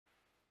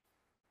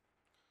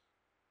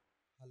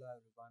Hello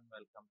everyone,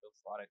 welcome to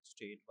Forex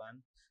Trade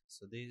 1.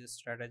 So this is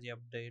strategy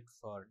update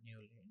for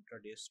newly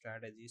introduced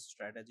strategy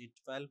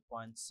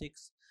 12.6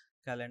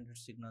 calendar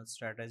signal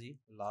strategy.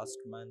 Last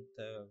month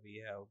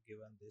we have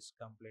given this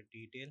complete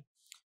detail,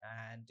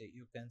 and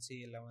you can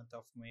see 11th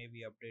of May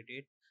we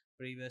updated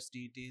previous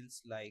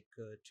details like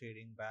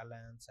trading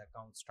balance,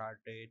 account start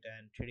date,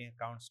 and trading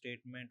account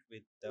statement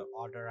with the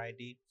order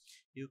ID.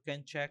 You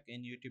can check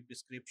in YouTube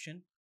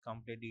description.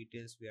 Complete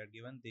details we are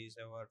given. This is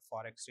our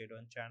Forex Trade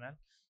 1 channel.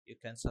 You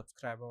can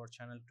subscribe our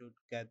channel to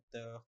get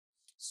the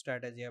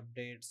strategy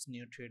updates,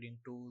 new trading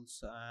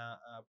tools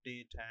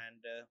update,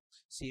 and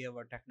see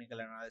our technical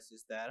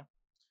analysis there.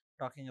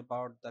 Talking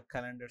about the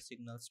calendar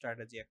signal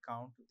strategy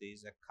account,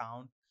 this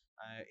account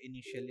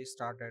initially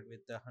started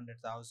with the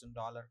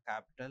 $100,000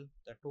 capital.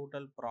 The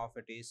total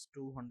profit is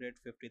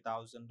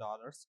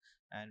 $250,000,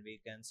 and we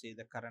can see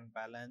the current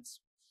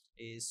balance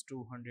is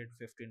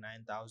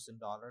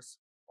 $259,000.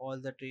 All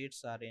the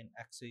trades are in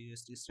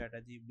XAUSD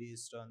strategy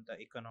based on the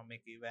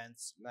economic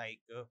events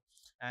like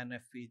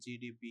NFP,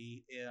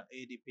 GDP,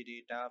 ADP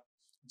data,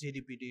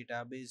 GDP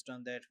data. Based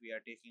on that, we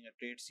are taking a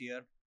trades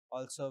here.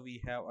 Also, we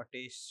have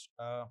attached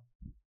a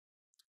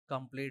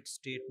complete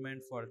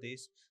statement for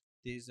this.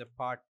 This is a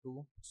part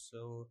 2.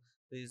 So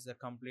this is a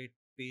complete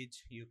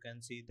page. You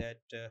can see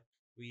that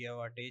we have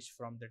attached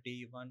from the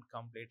D1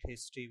 complete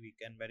history. We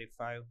can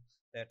verify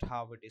that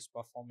how it is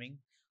performing.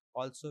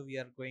 Also, we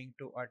are going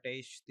to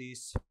attach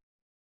this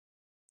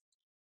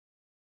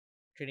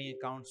trading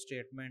account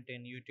statement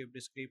in YouTube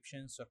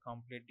description so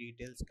complete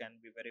details can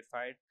be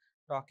verified.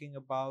 Talking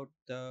about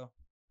the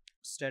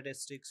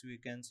statistics, we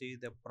can see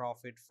the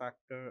profit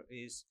factor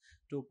is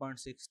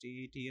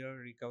 2.68 here,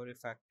 recovery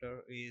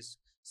factor is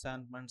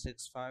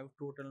 7.65,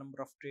 total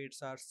number of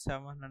trades are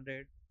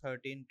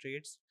 713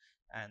 trades,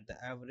 and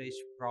the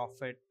average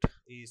profit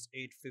is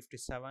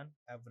 857,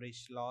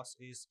 average loss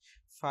is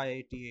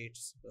 588.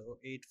 So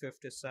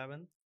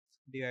 857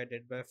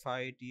 divided by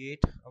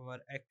 588, our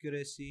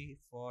accuracy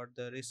for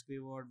the risk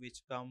reward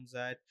which comes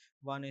at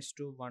 1 is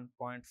to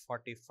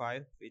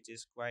 1.45, which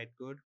is quite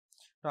good.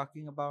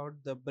 Talking about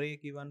the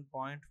break even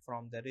point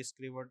from the risk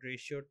reward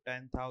ratio,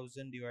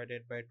 10,000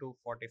 divided by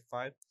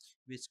 245,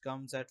 which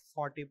comes at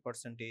 40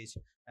 percentage,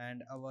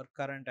 and our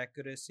current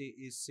accuracy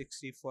is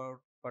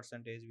 64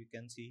 percentage. We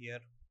can see here,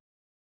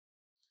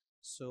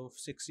 so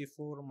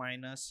 64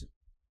 minus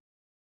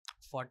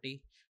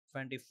 40,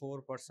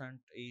 24%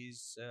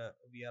 is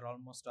we are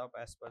almost up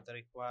as per the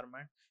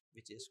requirement,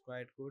 which is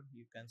quite good.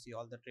 You can see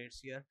all the trades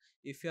here.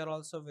 If you are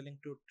also willing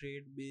to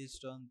trade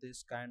based on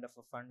this kind of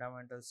a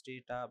fundamentals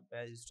data,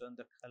 based on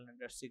the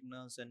calendar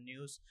signals and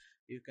news,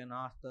 you can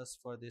ask us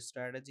for this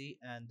strategy,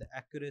 and the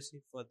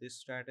accuracy for this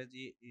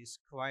strategy is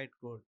quite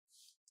good.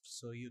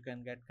 So you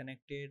can get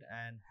connected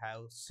and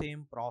have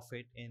same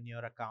profit in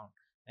your account.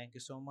 Thank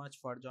you so much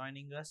for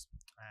joining us,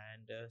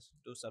 and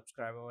do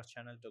subscribe our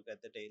channel to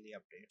get the daily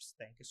updates.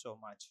 Thank you so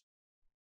much.